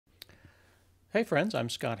Hey friends, I'm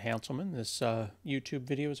Scott Hanselman. This YouTube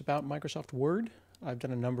video is about Microsoft Word. I've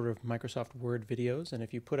done a number of Microsoft Word videos, and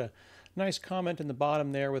if you put a nice comment in the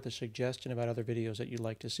bottom there with a suggestion about other videos that you'd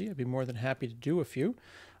like to see, I'd be more than happy to do a few.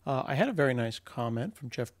 I had a very nice comment from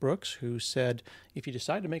Jeff Brooks who said if you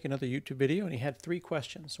decide to make another YouTube video, and he had 3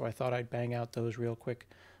 questions, so I thought I'd bang out those real quick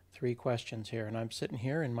 3 questions here. And I'm sitting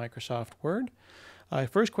here in Microsoft Word.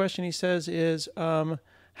 First question he says is,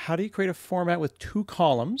 how do you create a format with 2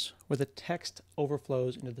 columns where the text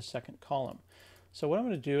overflows into the second column? So what I'm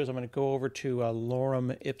going to do is I'm going to go over to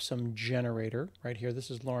Lorem Ipsum Generator right here. This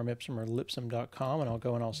is Lorem Ipsum or lipsum.com, and I'll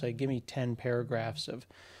go and I'll say, give me 10 paragraphs of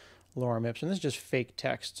Lorem Ipsum. This is just fake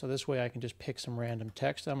text, so this way I can just pick some random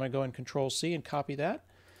text. I'm going to go in Control-C and copy that,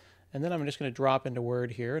 and then I'm just going to drop into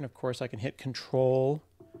Word here, and of course I can hit Control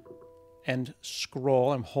and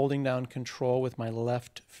scroll. I'm holding down Control with my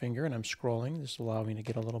left finger and I'm scrolling. This will allow me to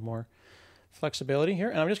get a little more flexibility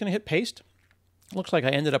here. And I'm just going to hit paste. It looks like I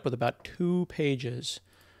ended up with about 2 pages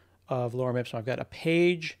of Lorem Ipsum. I've got a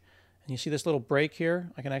page, and you see this little break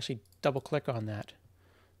here? I can actually double click on that.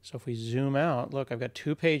 So if we zoom out, look, I've got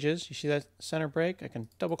 2 pages. You see that center break? I can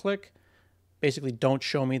double click. Basically, don't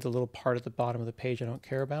show me the little part at the bottom of the page I don't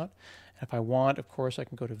care about. And if I want, of course, I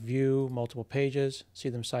can go to View, Multiple Pages, see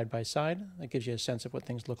them side by side. That gives you a sense of what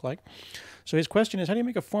things look like. So his question is, how do you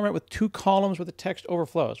make a format with 2 columns where the text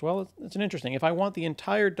overflows? Well, it's an interesting. If I want the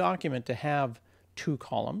entire document to have 2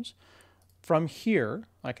 columns, from here,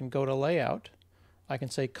 I can go to Layout. I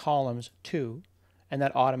can say Columns 2, and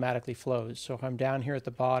that automatically flows. So if I'm down here at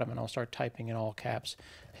the bottom and I'll start typing in all caps,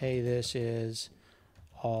 hey, this is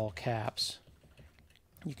all caps,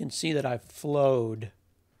 you can see that I've flowed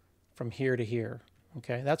from here to here.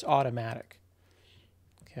 Okay, that's automatic.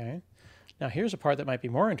 Okay, now here's a part that might be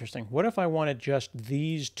more interesting. What if I wanted just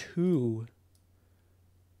these 2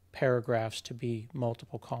 paragraphs to be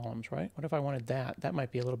multiple columns, right? What if I wanted that? That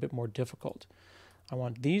might be a little bit more difficult. I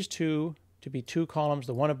want these 2 to be 2 columns,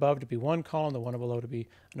 the one above to be 1 column, the one below to be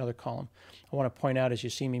another column. I want to point out, as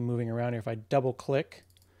you see me moving around here, if I double click,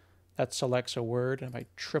 that selects a word, and if I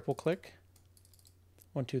triple click,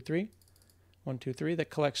 1, 2, 3, 1, 2, 3,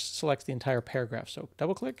 that selects the entire paragraph. So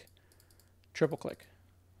double click, triple click.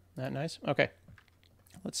 Isn't that nice? Okay,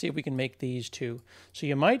 let's see if we can make these 2. So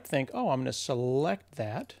you might think, oh, I'm going to select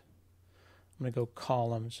that. I'm going to go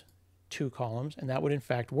columns, 2 columns, and that would in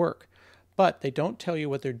fact work. But they don't tell you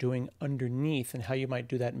what they're doing underneath and how you might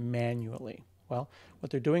do that manually. Well,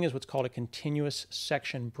 what they're doing is what's called a continuous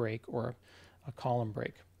section break or a column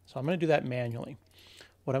break. So I'm going to do that manually.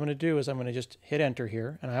 What I'm going to do is I'm going to just hit enter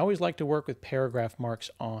here, and I always like to work with paragraph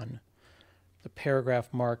marks on. The paragraph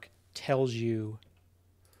mark tells you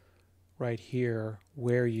right here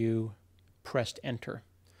where you pressed enter.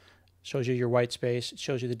 It shows you your white space. It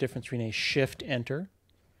shows you the difference between a shift enter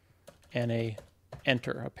and a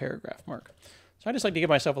enter, a paragraph mark. So I just like to give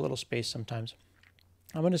myself a little space sometimes.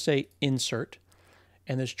 I'm going to say insert,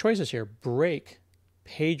 and there's choices here. Break,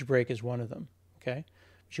 page break is one of them, okay?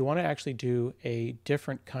 But you want to actually do a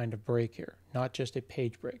different kind of break here, not just a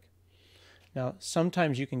page break. Now,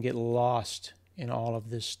 sometimes you can get lost in all of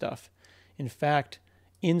this stuff. In fact,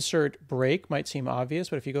 insert break might seem obvious,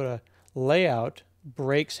 but if you go to layout,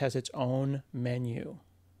 breaks has its own menu,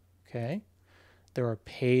 okay? There are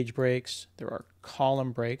page breaks, there are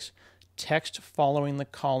column breaks. Text following the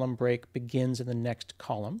column break begins in the next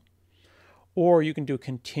column. Or you can do a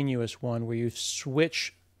continuous one where you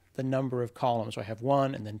switch the number of columns. So I have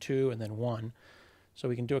 1 and then 2 and then 1. So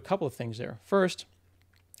we can do a couple of things there. First,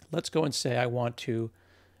 let's go and say I want to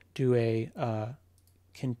do a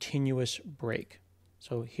continuous break.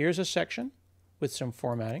 So here's a section with some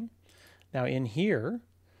formatting. Now in here,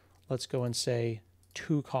 let's go and say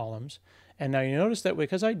 2 columns. And now you notice that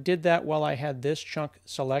because I did that while I had this chunk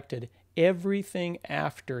selected, everything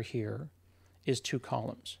after here is 2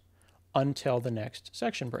 columns until the next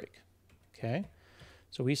section break. Okay?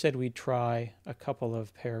 So we said we'd try a couple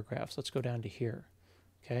of paragraphs. Let's go down to here.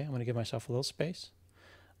 Okay, I'm going to give myself a little space.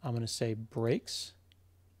 I'm going to say breaks,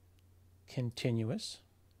 continuous.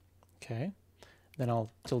 Okay, then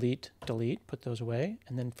I'll delete, put those away.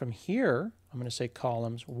 And then from here, I'm going to say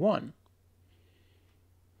columns 1.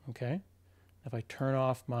 Okay, if I turn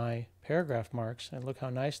off my paragraph marks, and look how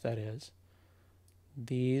nice that is.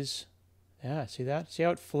 These, yeah, see that? See how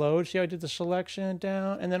it flowed? See how I did the selection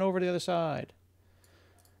down and then over to the other side?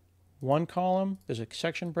 1 column, there's a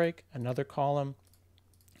section break, another column,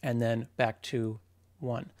 and then back to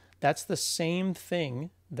 1. That's the same thing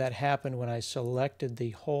that happened when I selected the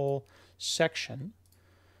whole section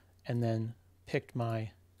and then picked my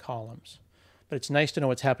columns. But it's nice to know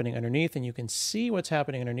what's happening underneath, and you can see what's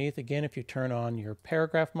happening underneath. Again, if you turn on your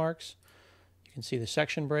paragraph marks, You can see the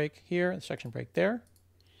section break here, the section break there.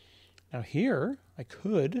 Now here, I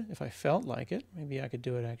could, if I felt like it, maybe I could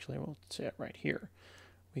do it actually, we'll say it right here.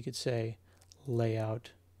 We could say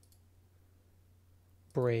layout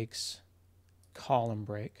breaks column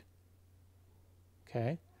break.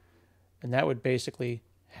 Okay? And that would basically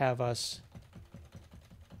have us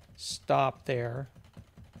stop there.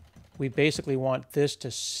 We basically want this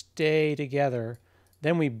to stay together,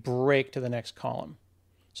 then we break to the next column.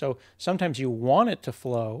 So sometimes you want it to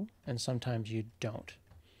flow, and sometimes you don't.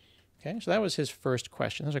 Okay, so that was his first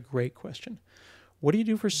question. That's a great question. What do you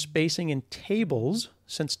do for spacing in tables,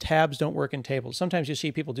 since tabs don't work in tables? Sometimes you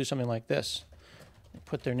see people do something like this. They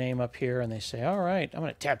put their name up here, and they say, all right, I'm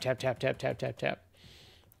going to tab, tab, tab, tab, tab, tab, tab.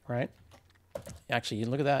 Right? Actually,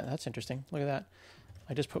 look at that. That's interesting. Look at that.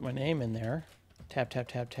 I just put my name in there. Tab, tab,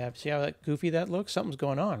 tab, tab. See how goofy that looks? Something's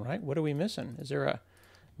going on, right? What are we missing? Is there a...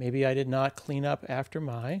 Maybe I did not clean up after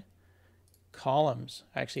my columns.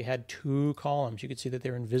 I actually had 2 columns. You could see that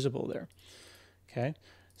they're invisible there. Okay.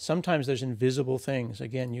 Sometimes there's invisible things.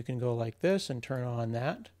 Again, you can go like this and turn on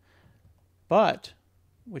that. But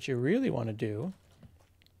what you really want to do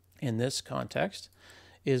in this context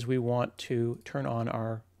is we want to turn on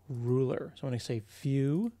our ruler. So I'm going to say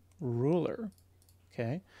view ruler.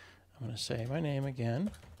 Okay. I'm going to say my name again.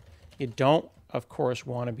 You don't, of course,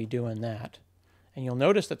 want to be doing that. And you'll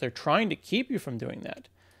notice that they're trying to keep you from doing that.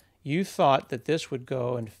 You thought that this would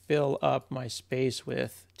go and fill up my space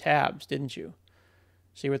with tabs, didn't you?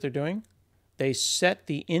 See what they're doing? They set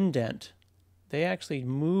the indent. They actually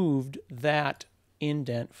moved that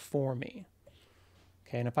indent for me.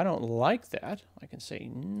 Okay, and if I don't like that, I can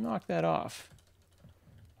say knock that off.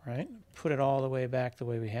 Right? Put it all the way back the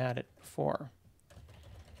way we had it before.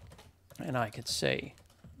 And I could say,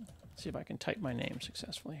 see if I can type my name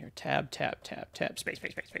successfully here. Tab, tab, tab, tab, space,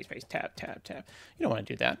 space, space, space, space, tab, tab, tab. You don't want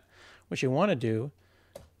to do that. What you want to do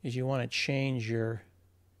is you want to change your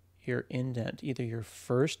indent, either your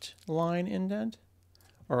first line indent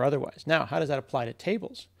or otherwise. Now, how does that apply to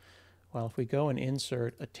tables? Well, if we go and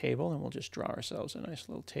insert a table, and we'll just draw ourselves a nice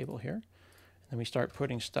little table here, and then we start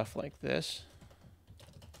putting stuff like this.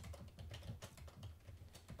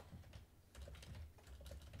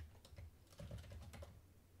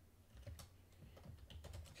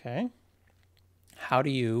 Okay. How do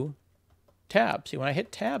you tab? See, when I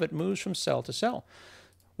hit tab, it moves from cell to cell.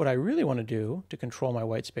 What I really want to do to control my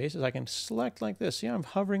white space is I can select like this. See, I'm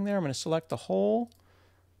hovering there. I'm going to select the whole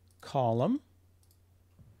column.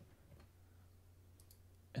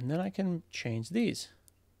 And then I can change these.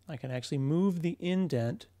 I can actually move the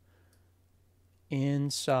indent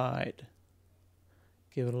inside.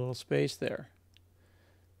 Give it a little space there.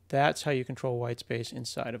 That's how you control white space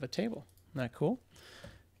inside of a table. Isn't that cool?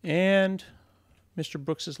 And Mr.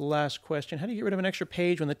 Brooks's last question, how do you get rid of an extra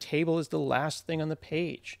page when the table is the last thing on the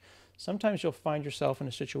page? Sometimes you'll find yourself in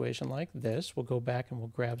a situation like this. We'll go back and we'll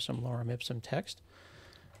grab some Lorem Ipsum text.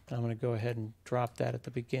 And I'm going to go ahead and drop that at the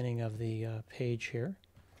beginning of the page here.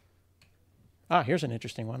 Ah, here's an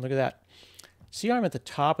interesting one. Look at that. See how I'm at the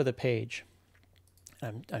top of the page.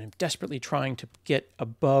 I'm desperately trying to get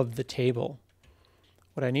above the table.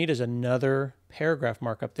 What I need is another paragraph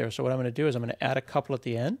mark up there. So what I'm going to do is I'm going to add a couple at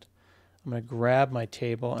the end. I'm going to grab my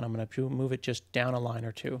table and I'm going to move it just down a line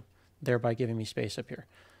or 2, thereby giving me space up here.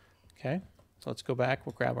 Okay, so let's go back.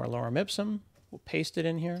 We'll grab our Lorem Ipsum. We'll paste it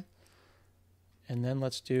in here. And then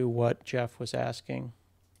let's do what Jeff was asking,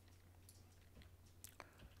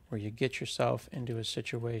 where you get yourself into a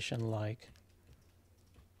situation like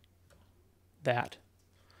that.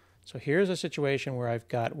 So here's a situation where I've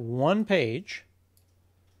got one page,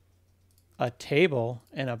 a table,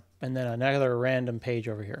 and then another random page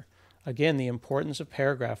over here. Again, the importance of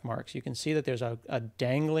paragraph marks. You can see that there's a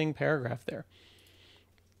dangling paragraph there.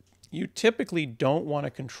 You typically don't want to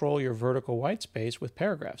control your vertical white space with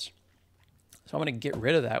paragraphs. So I'm going to get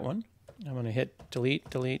rid of that one. I'm going to hit delete,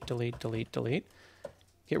 delete, delete, delete, delete.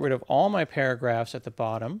 Get rid of all my paragraphs at the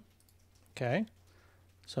bottom. Okay.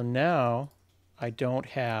 So now I don't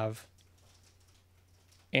have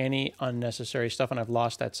any unnecessary stuff, and I've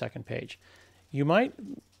lost that second page. You might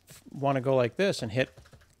want to go like this and hit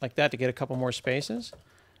like that to get a couple more spaces.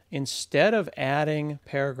 Instead of adding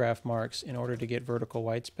paragraph marks in order to get vertical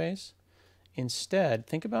white space, instead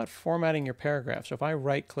think about formatting your paragraph. So if I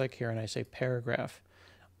right click here and I say paragraph,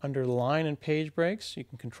 under line and page breaks, you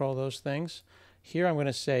can control those things. Here I'm going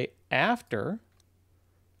to say after,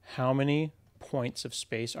 how many points of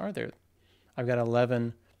space are there? I've got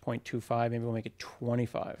 11.25, maybe we'll make it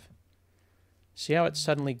 25. See how it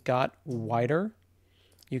suddenly got wider?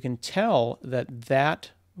 You can tell that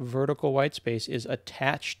that vertical white space is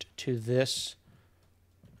attached to this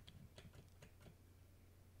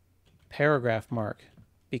paragraph mark,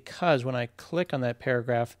 because when I click on that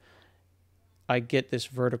paragraph, I get this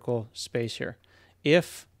vertical space here.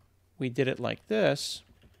 If we did it like this,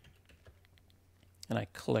 and I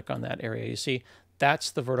click on that area, you see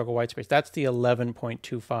that's the vertical white space. That's the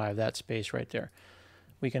 11.25, that space right there.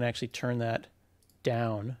 We can actually turn that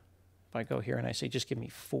down. If I go here and I say, just give me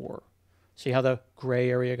 4. See how the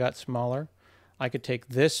gray area got smaller? I could take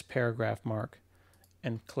this paragraph mark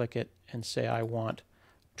and click it and say I want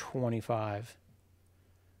 25.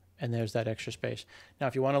 And there's that extra space. Now,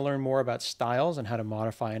 if you want to learn more about styles and how to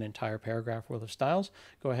modify an entire paragraph worth of styles,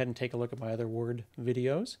 go ahead and take a look at my other Word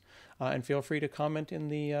videos. And feel free to comment in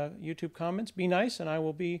the YouTube comments. Be nice, and I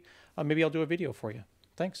will be, maybe I'll do a video for you.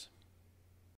 Thanks.